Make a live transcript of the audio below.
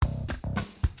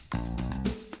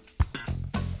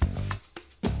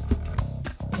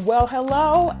Well,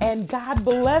 hello and God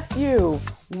bless you.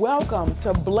 Welcome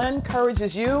to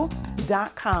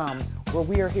BlendCouragesYou.com, where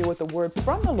we are here with a word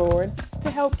from the Lord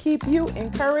to help keep you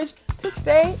encouraged to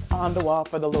stay on the wall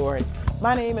for the Lord.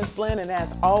 My name is Blend, and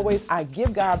as always, I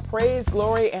give God praise,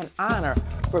 glory, and honor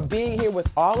for being here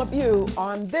with all of you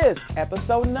on this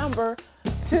episode number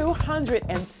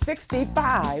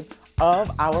 265 of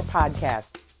our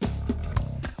podcast.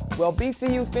 Well,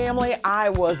 BCU family, I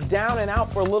was down and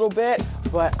out for a little bit,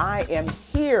 but I am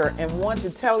here and want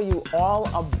to tell you all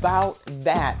about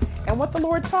that and what the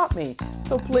Lord taught me.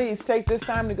 So please take this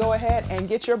time to go ahead and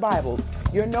get your Bibles,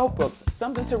 your notebooks,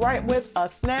 something to write with, a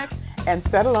snack, and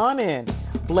settle on in.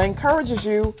 Blend Encourages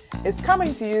You is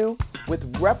coming to you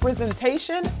with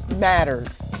Representation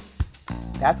Matters.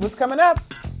 That's what's coming up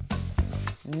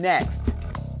next.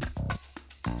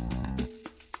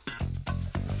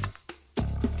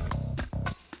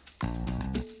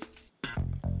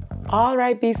 All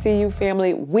right, BCU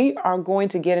family, we are going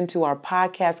to get into our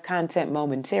podcast content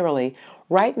momentarily.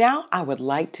 Right now, I would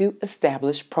like to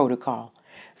establish protocol.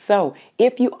 So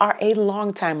if you are a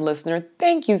longtime listener,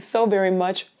 thank you so very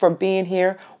much for being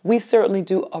here. We certainly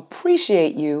do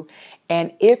appreciate you.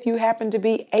 And if you happen to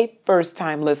be a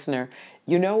first-time listener,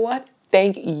 you know what?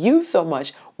 Thank you so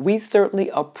much. We certainly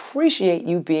appreciate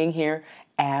you being here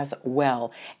as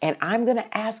well. And I'm going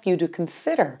to ask you to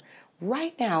consider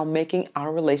right now making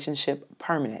our relationship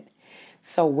permanent.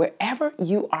 So wherever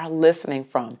you are listening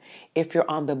from, if you're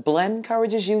on the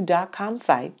BlendCouragesYou.com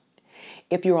site,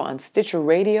 if you're on Stitcher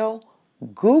Radio,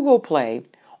 Google Play,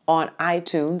 on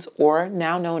iTunes, or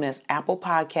now known as Apple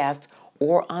Podcasts,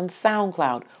 or on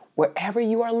SoundCloud, wherever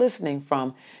you are listening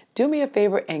from, do me a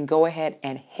favor and go ahead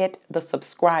and hit the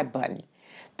subscribe button.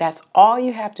 That's all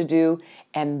you have to do,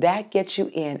 and that gets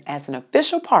you in as an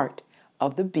official part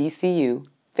of the BCU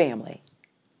family.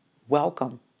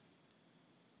 Welcome.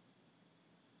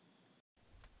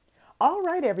 All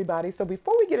right, everybody. So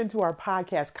before we get into our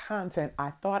podcast content, I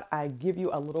thought I'd give you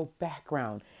a little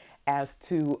background as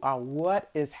to what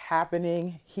is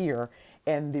happening here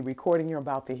and the recording you're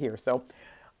about to hear. So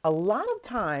a lot of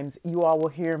times you all will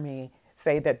hear me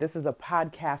say that this is a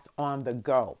podcast on the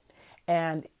go.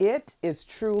 And it is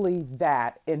truly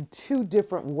that in two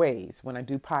different ways when I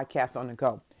do podcasts on the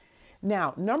go.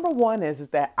 Now, number one is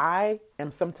that I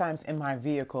am sometimes in my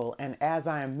vehicle, and as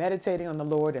I am meditating on the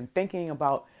Lord and thinking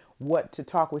about what to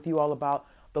talk with you all about,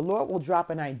 the Lord will drop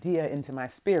an idea into my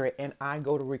spirit and I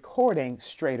go to recording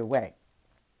straight away.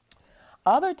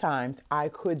 Other times I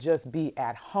could just be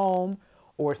at home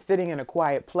or sitting in a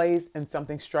quiet place and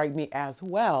something strike me as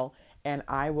well, and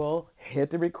I will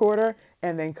hit the recorder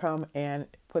and then come and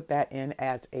put that in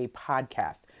as a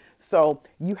podcast. So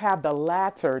you have the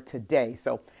latter today.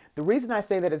 So the reason I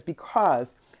say that is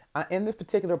because in this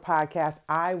particular podcast,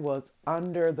 I was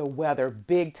under the weather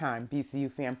big time, BCU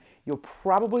fam. You'll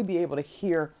probably be able to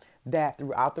hear that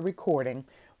throughout the recording,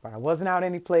 but I wasn't out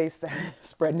any place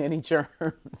spreading any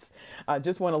germs. I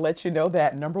just want to let you know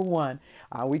that, number one,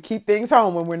 we keep things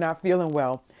home when we're not feeling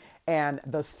well. And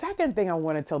the second thing I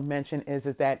wanted to mention is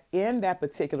that in that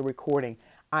particular recording,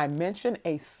 I mentioned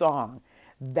a song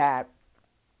that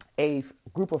a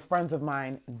group of friends of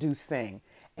mine do sing.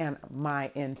 And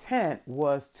my intent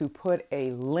was to put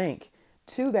a link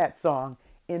to that song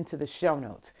into the show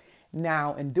notes.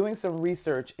 Now, in doing some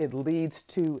research, it leads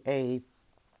to a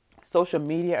social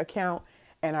media account.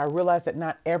 And I realized that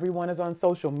not everyone is on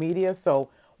social media. So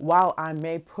while I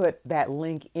may put that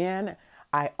link in,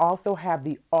 I also have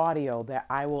the audio that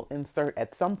I will insert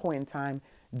at some point in time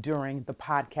during the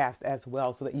podcast as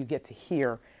well, so that you get to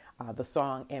hear the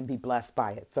song and be blessed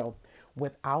by it. So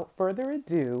without further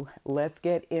ado, let's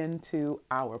get into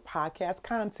our podcast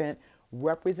content,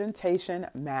 Representation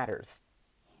Matters.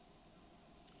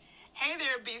 Hey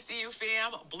there, BCU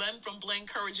fam. Blend from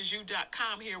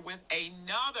BlendCouragesYou.com here with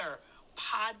another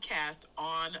podcast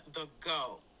on the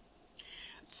go.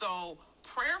 So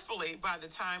prayerfully, by the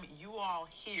time you all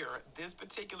hear this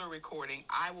particular recording,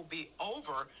 I will be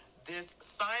over this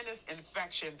sinus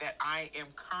infection that I am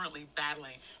currently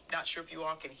battling. Not sure if you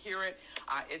all can hear it.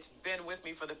 It's been with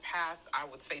me for the past, I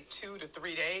would say, 2 to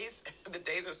 3 days. The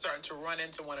days are starting to run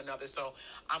into one another, so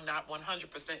I'm not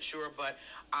 100% sure, but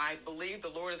I believe the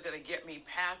Lord is going to get me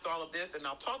past all of this, and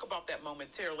I'll talk about that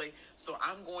momentarily. So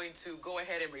I'm going to go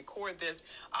ahead and record this,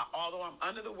 although I'm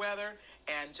under the weather,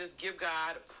 and just give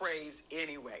God praise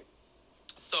anyway.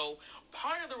 So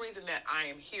part of the reason that I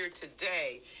am here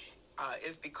today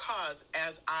is because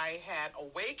as I had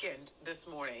awakened this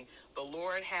morning, the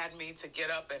Lord had me to get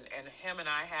up, and him and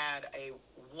I had a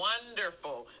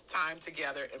wonderful time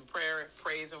together in prayer,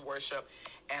 praise, and worship.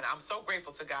 And I'm so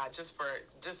grateful to God just for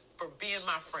being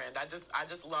my friend. I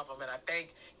just love him, and I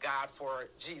thank God for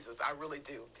Jesus. I really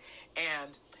do.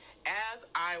 And as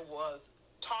I was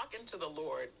talking to the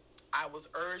Lord, I was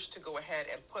urged to go ahead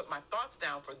and put my thoughts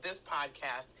down for this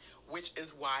podcast, which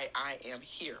is why I am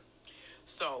here.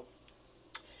 So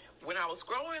when I was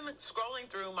scrolling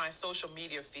through my social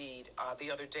media feed the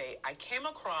other day, I came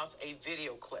across a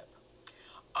video clip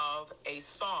of a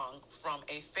song from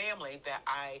a family that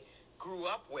I grew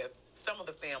up with, some of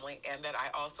the family, and that I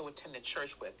also attended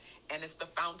church with. And it's the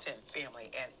Fountain family.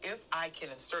 And if I can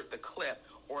insert the clip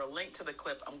or a link to the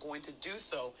clip, I'm going to do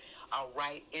so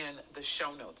right in the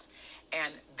show notes.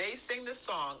 And they sing this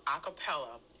song a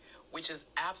cappella, which is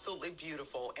absolutely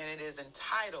beautiful. And it is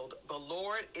entitled, "The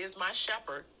Lord is My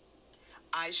Shepherd,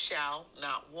 I Shall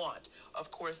Not Want,"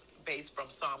 of course, based from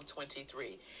Psalm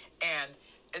 23. And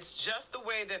it's just the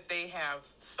way that they have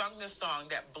sung this song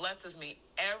that blesses me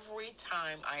every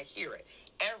time I hear it,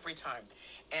 every time.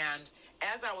 And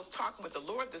as I was talking with the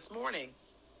Lord this morning,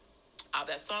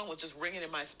 that song was just ringing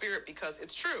in my spirit because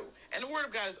it's true. And the word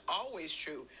of God is always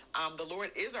true. The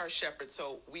Lord is our shepherd,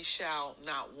 so we shall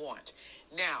not want.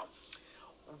 Now,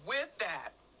 with that,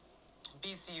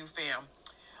 BCU fam,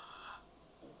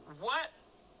 what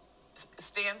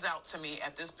stands out to me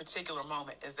at this particular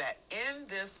moment is that in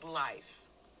this life,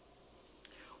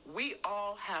 we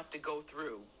all have to go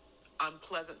through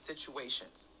unpleasant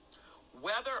situations.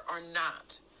 Whether or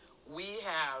not we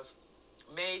have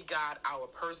made God our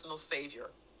personal Savior,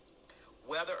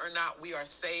 whether or not we are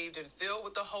saved and filled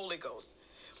with the Holy Ghost,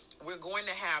 we're going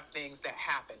to have things that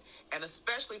happen. And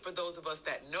especially for those of us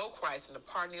that know Christ and the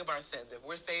pardoning of our sins. If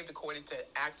we're saved according to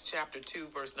Acts chapter 2,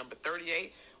 verse number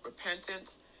 38,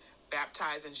 repentance,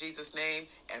 baptized in Jesus' name,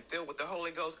 and filled with the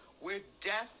Holy Ghost, we're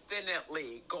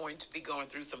definitely going to be going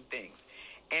through some things.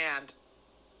 And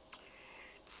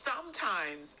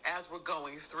sometimes as we're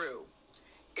going through,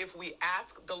 if we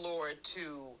ask the Lord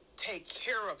to take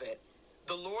care of it,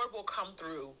 the Lord will come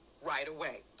through right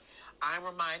away. I'm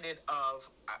reminded of,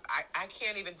 I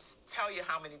can't even tell you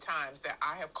how many times that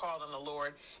I have called on the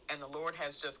Lord and the Lord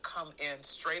has just come in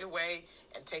straight away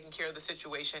and taken care of the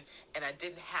situation, and I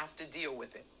didn't have to deal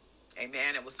with it.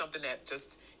 Amen. It was something that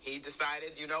just, he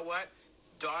decided, you know what,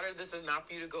 daughter, this is not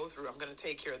for you to go through. I'm going to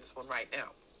take care of this one right now.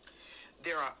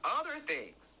 There are other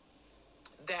things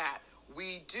that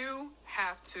we do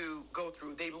have to go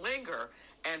through. They linger,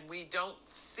 and we don't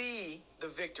see the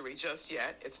victory just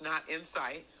yet. It's not in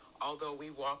sight, although we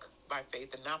walk by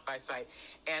faith and not by sight.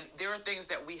 And there are things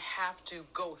that we have to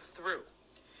go through.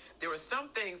 There are some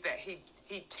things that he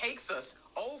takes us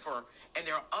over, and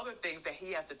there are other things that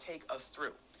he has to take us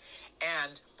through.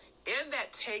 And in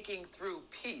that taking through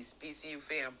piece, BCU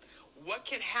fam, what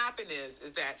can happen is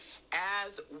that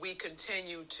as we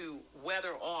continue to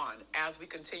weather on, as we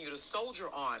continue to soldier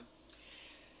on,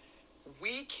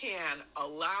 we can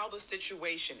allow the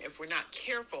situation, if we're not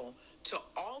careful, to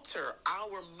alter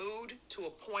our mood to a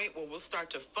point where we'll start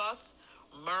to fuss,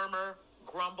 murmur,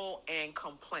 grumble, and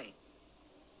complain.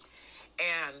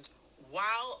 And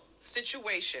while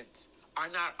situations are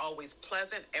not always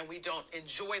pleasant and we don't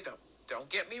enjoy them, don't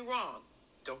get me wrong.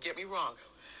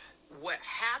 What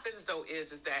happens though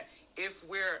is that if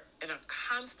we're in a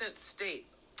constant state,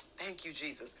 thank you,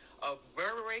 Jesus, of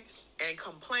murmuring and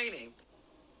complaining,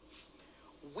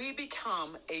 we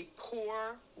become a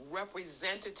poor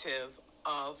representative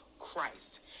of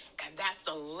Christ. And that's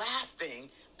the last thing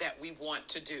that we want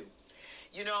to do.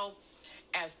 You know,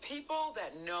 as people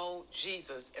that know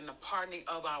Jesus and the pardoning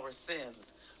of our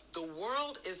sins, the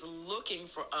world is looking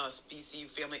for us, BCU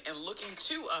family, and looking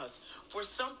to us for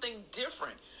something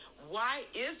different. Why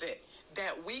is it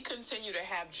that we continue to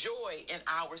have joy in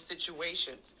our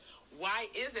situations? Why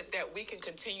is it that we can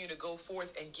continue to go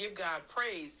forth and give God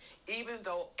praise even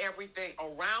though everything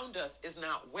around us is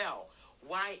not well?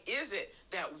 Why is it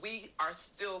that we are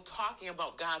still talking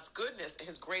about God's goodness,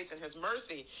 His grace, and His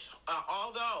mercy,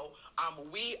 although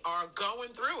we are going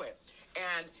through it?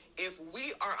 And if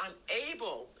we are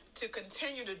unable to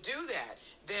continue to do that,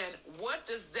 then what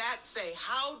does that say?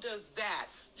 How does that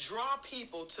draw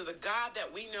people to the God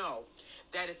that we know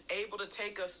that is able to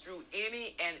take us through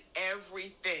any and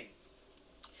everything?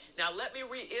 Now, let me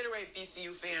reiterate,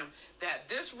 BCU fam, that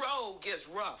this road gets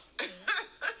rough.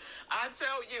 I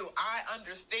tell you, I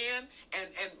understand,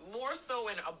 and more so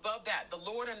and above that, the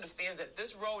Lord understands that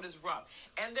this road is rough.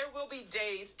 And there will be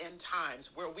days and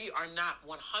times where we are not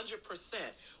 100%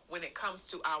 when it comes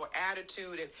to our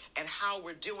attitude and how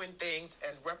we're doing things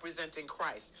and representing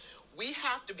Christ. We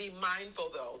have to be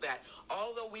mindful, though, that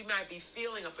although we might be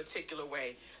feeling a particular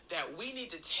way, that we need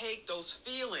to take those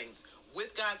feelings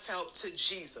with God's help to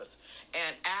Jesus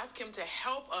and ask him to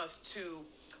help us to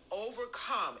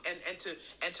overcome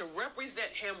and to represent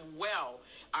him well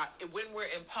when we're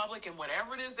in public and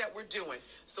whatever it is that we're doing,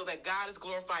 so that God is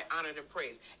glorified, honored, and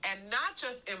praised. And not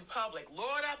just in public.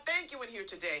 Lord, I thank you in here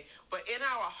today, but in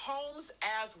our homes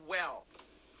as well.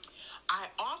 I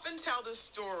often tell this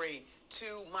story to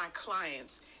my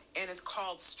clients, and it's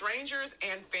called Strangers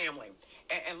and Family.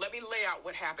 And let me lay out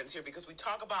what happens here, because we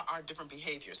talk about our different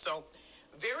behaviors. So,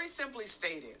 very simply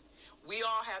stated, we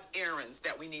all have errands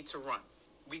that we need to run.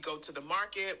 We go to the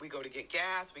market, we go to get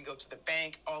gas, we go to the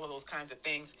bank, all of those kinds of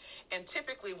things. And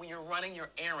typically, when you're running your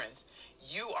errands,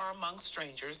 you are among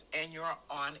strangers and you're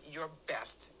on your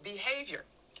best behavior.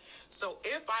 So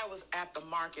if I was at the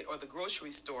market or the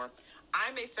grocery store,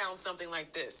 I may sound something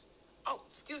like this. Oh,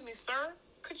 excuse me, sir.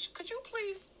 Could you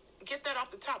please get that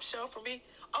off the top shelf for me?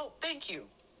 Oh, thank you.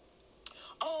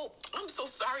 Oh, I'm so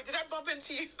sorry. Did I bump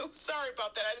into you? Sorry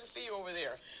about that. I didn't see you over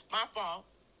there. My fault.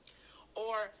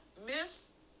 Or,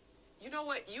 miss, you know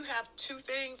what? You have two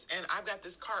things and I've got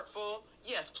this cart full.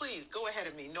 Yes, please go ahead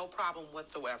of me. No problem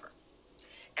whatsoever.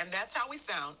 And that's how we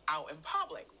sound out in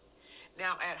public.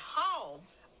 Now, at home,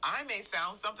 I may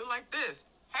sound something like this.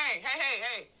 Hey,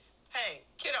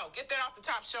 kiddo, get that off the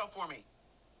top shelf for me.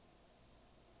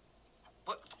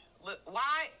 What?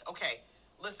 Why? Okay,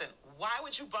 listen, why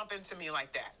would you bump into me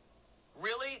like that?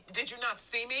 Really? Did you not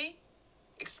see me?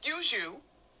 Excuse you.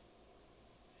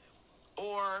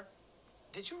 Or,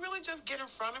 did you really just get in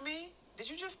front of me? Did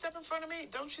you just step in front of me?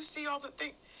 Don't you see all the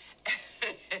things?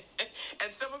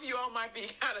 And some of you all might be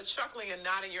kind of chuckling and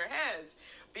nodding your heads,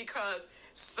 because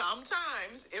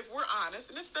sometimes, if we're honest,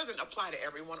 and this doesn't apply to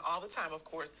everyone all the time, of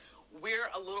course, we're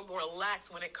a little more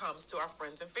lax when it comes to our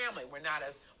friends and family. We're not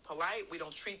as polite. We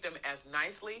don't treat them as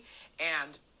nicely.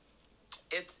 And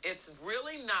it's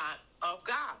really not of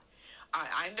God.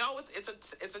 I know it's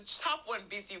a tough one,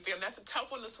 BCU fam. That's a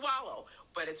tough one to swallow,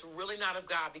 but it's really not of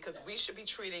God, because we should be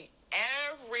treating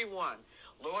everyone,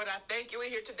 Lord, I thank you in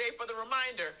here today for the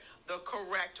reminder, the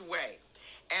correct way.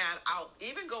 And I'll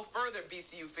even go further,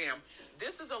 BCU fam.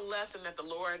 This is a lesson that the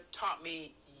Lord taught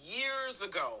me years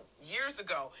ago,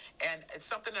 and it's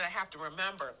something that I have to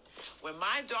remember. When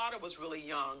my daughter was really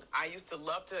young, I used to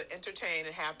love to entertain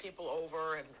and have people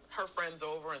over and her friends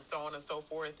over and so on and so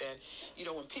forth. And,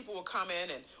 when people would come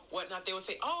in and whatnot, they would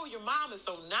say, oh, your mom is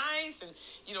so nice, and,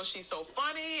 she's so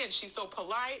funny and she's so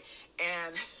polite.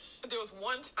 And there was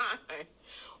one time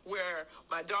where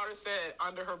my daughter said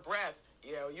under her breath,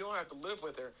 yeah, you don't have to live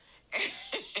with her.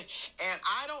 And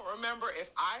I don't remember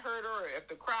if I heard her or if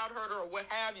the crowd heard her or what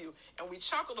have you, and we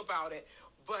chuckled about it.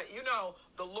 But,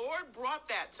 the Lord brought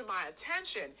that to my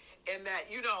attention, in that,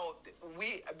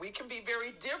 we can be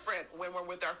very different when we're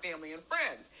with our family and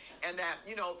friends. And that,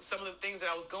 some of the things that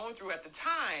I was going through at the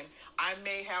time, I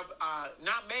may have,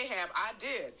 I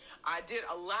did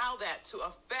allow that to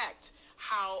affect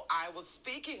how I was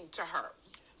speaking to her.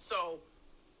 So,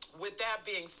 with that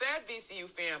being said, BCU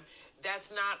fam,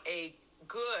 that's not a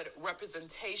good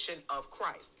representation of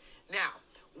Christ. Now,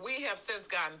 we have since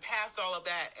gotten past all of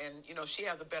that, and, she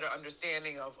has a better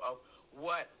understanding of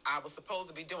what I was supposed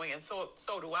to be doing, and so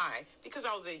do I, because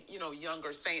I was a,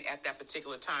 younger saint at that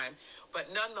particular time. But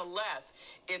nonetheless,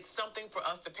 it's something for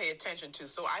us to pay attention to.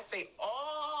 So I say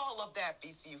all of that,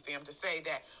 BCU fam, to say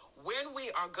that when we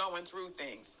are going through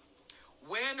things,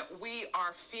 when we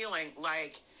are feeling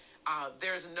like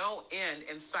there's no end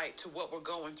in sight to what we're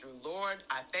going through, Lord,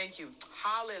 I thank you.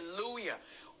 Hallelujah.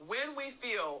 When we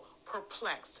feel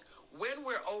perplexed, when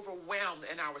we're overwhelmed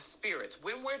in our spirits,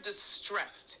 when we're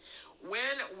distressed, when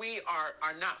we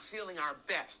are not feeling our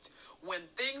best, when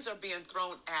things are being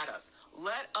thrown at us,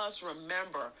 let us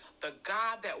remember the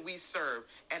God that we serve,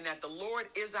 and that the Lord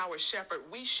is our shepherd.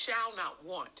 We shall not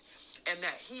want. And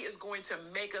that he is going to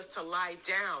make us to lie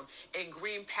down in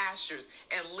green pastures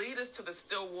and lead us to the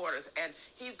still waters. And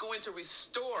he's going to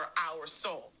restore our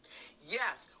soul.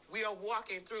 Yes, We are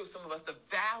walking through, some of us, the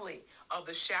valley of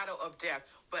the shadow of death.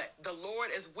 But the Lord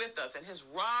is with us, and his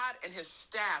rod and his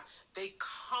staff, they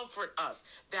comfort us.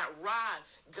 That rod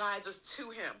guides us to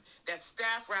him. That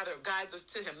staff, rather, guides us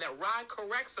to him. That rod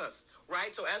corrects us,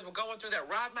 right? So as we're going through, that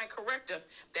rod might correct us.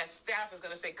 That staff is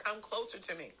going to say, come closer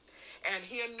to me. And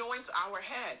he anoints our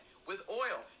head with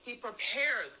oil. He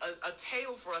prepares a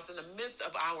table for us in the midst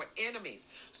of our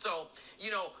enemies. So,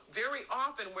 very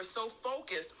often we're so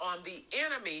focused on the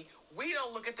enemy, we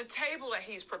don't look at the table that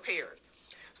he's prepared.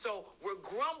 So we're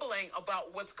grumbling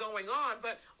about what's going on,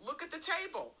 but look at the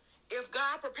table. If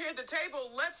God prepared the table,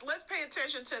 let's pay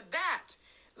attention to that.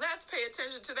 Let's pay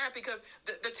attention to that, because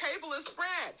the table is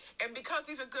spread. And because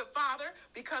he's a good father,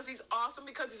 because he's awesome,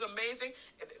 because he's amazing,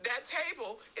 that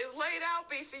table is laid out,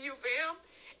 BCU fam.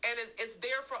 And it's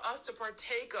there for us to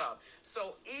partake of.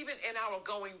 So even in our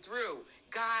going through,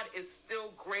 God is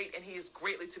still great, and he is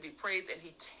greatly to be praised, and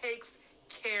he takes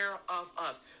care of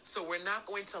us. So we're not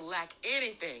going to lack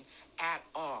anything at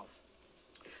all.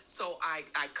 So I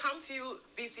come to you,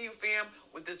 BCU fam,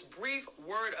 with this brief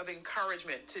word of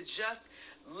encouragement to just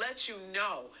let you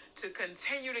know to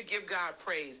continue to give God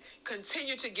praise,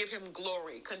 continue to give him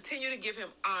glory, continue to give him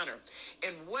honor.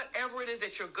 And whatever it is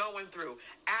that you're going through,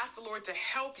 ask the Lord to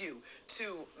help you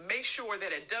to make sure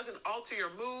that it doesn't alter your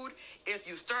mood. If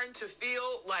you're starting to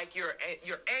feel like you're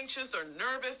anxious or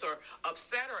nervous or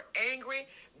upset or angry,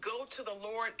 go to the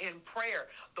Lord in prayer.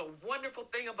 The wonderful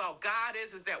thing about God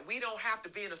is that we don't have to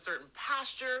be in a certain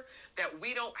posture, that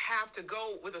we don't have to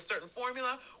go with a certain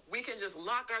formula. We can just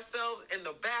lock ourselves in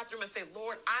the bathroom and say,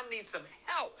 Lord, I need some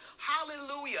help.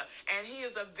 Hallelujah. And he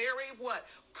is a very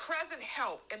present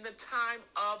help in the time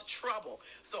of trouble.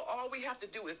 So all we have to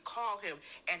do is call him,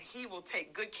 and he will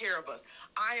take good care of us.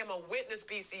 I am a witness,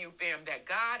 BCU fam, that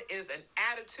God is an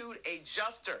attitude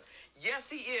adjuster. Yes,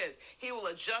 he is. He will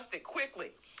adjust it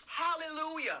quickly.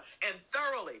 Hallelujah. And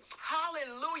thoroughly.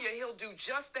 Hallelujah. He'll do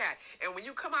just that. And when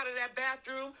you come out of that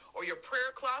bathroom or your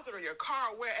prayer closet or your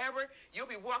car or wherever, you'll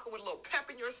be walking with a little pep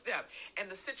in your step. And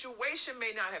the situation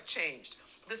may not have changed.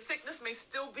 The sickness may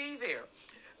still be there.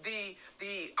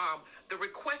 The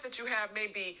request that you have may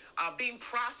be being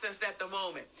processed at the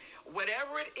moment.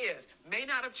 Whatever it is may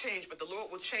not have changed, but the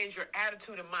Lord will change your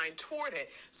attitude and mind toward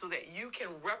it so that you can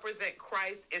represent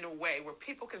Christ in a way where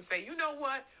people can say, you know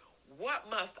what? What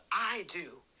must I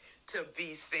do to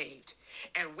be saved?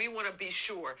 And we want to be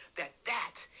sure that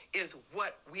that is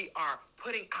what we are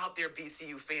putting out there,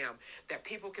 BCU fam, that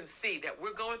people can see that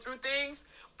we're going through things,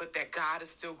 but that God is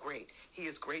still great. He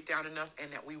is great down in us,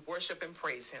 and that we worship and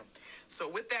praise him. So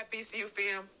with that, BCU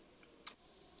fam,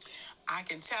 I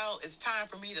can tell it's time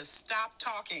for me to stop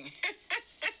talking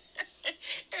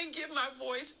and give my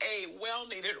voice a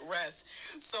well-needed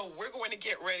rest. So we're going to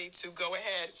get ready to go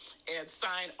ahead and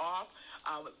sign off.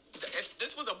 If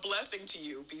this was a blessing to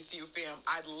you, BCU fam,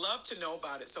 I'd love to know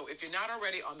about it. So if you're not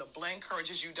already on the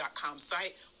BlainCouragesYou.com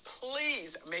site,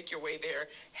 please make your way there.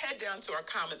 Head down to our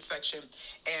comment section,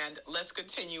 and let's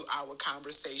continue our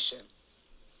conversation.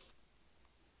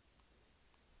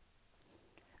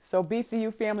 So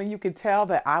BCU family, you could tell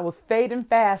that I was fading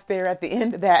fast there at the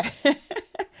end of that.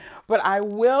 But I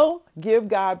will give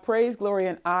God praise, glory,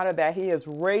 and honor that he has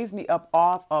raised me up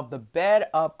off of the bed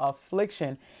of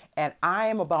affliction. And I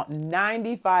am about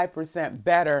 95%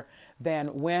 better than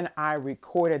when I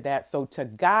recorded that. So to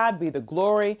God be the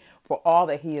glory for all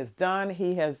that he has done.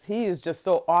 He is just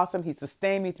so awesome. He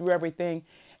sustained me through everything.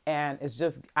 And it's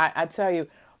just, I tell you,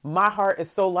 my heart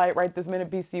is so light right this minute,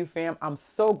 BCU fam. I'm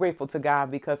so grateful to God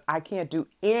because I can't do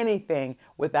anything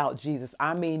without Jesus.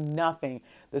 I mean, nothing.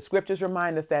 The scriptures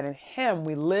remind us that in him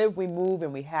we live, we move,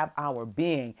 and we have our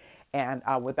being. And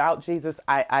without Jesus,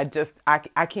 I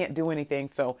can't do anything.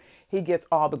 So he gets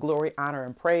all the glory, honor,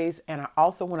 and praise. And I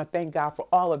also want to thank God for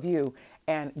all of you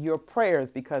and your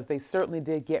prayers, because they certainly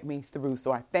did get me through.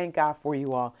 So I thank God for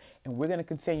you all. And we're going to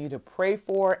continue to pray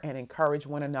for and encourage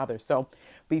one another. So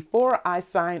before I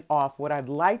sign off, what I'd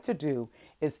like to do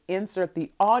is insert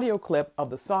the audio clip of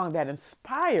the song that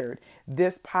inspired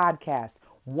this podcast.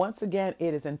 Once again,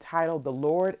 it is entitled "The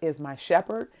Lord is My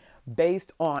Shepherd,"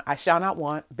 based on I Shall Not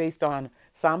Want, based on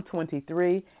Psalm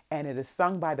 23, and it is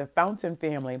sung by the Fountain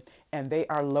Family, and they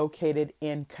are located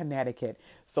in Connecticut.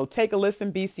 So take a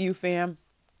listen, BCU fam.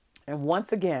 And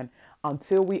once again,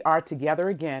 until we are together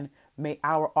again, may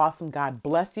our awesome God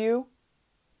bless you,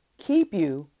 keep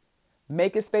you,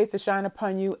 make his face to shine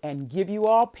upon you, and give you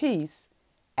all peace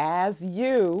as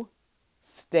you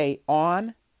stay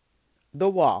on the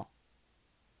wall.